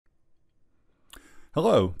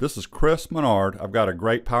Hello, this is Chris Menard. I've got a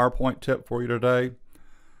great PowerPoint tip for you today.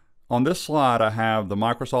 On this slide I have the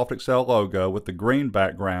Microsoft Excel logo with the green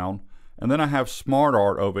background, and then I have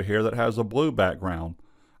SmartArt over here that has a blue background.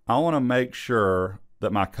 I want to make sure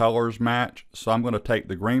that my colors match, so I'm going to take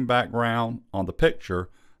the green background on the picture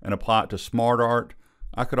and apply it to SmartArt.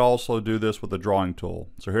 I could also do this with a drawing tool.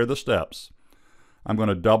 So here are the steps. I'm going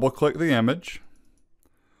to double click the image.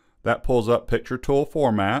 That pulls up Picture Tool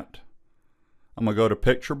Format. I'm going to go to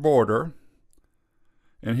Picture Border,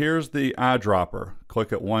 and here's the eyedropper.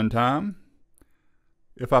 Click it one time.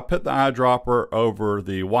 If I put the eyedropper over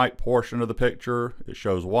the white portion of the picture, it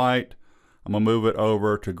shows white. I'm going to move it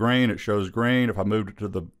over to green, it shows green. If I moved it to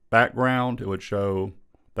the background, it would show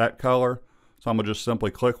that color. So I'm going to just simply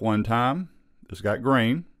click one time. It's got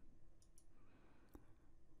green.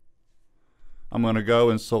 I'm going to go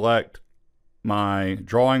and select my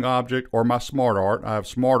drawing object or my SmartArt. I have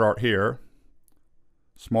SmartArt here.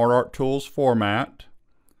 SmartArt Tools Format,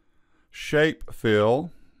 Shape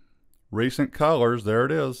Fill, Recent Colors, there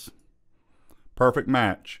it is. Perfect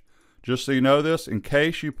match. Just so you know this, in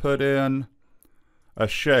case you put in a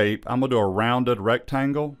shape, I'm going to do a rounded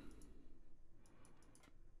rectangle.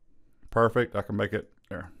 Perfect, I can make it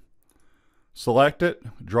there. Select it,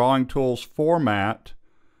 Drawing Tools Format.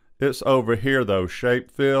 It's over here though,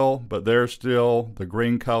 Shape Fill, but there's still the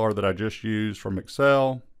green color that I just used from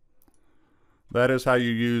Excel. That is how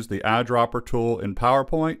you use the eyedropper tool in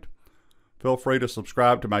PowerPoint. Feel free to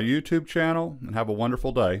subscribe to my YouTube channel and have a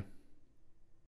wonderful day.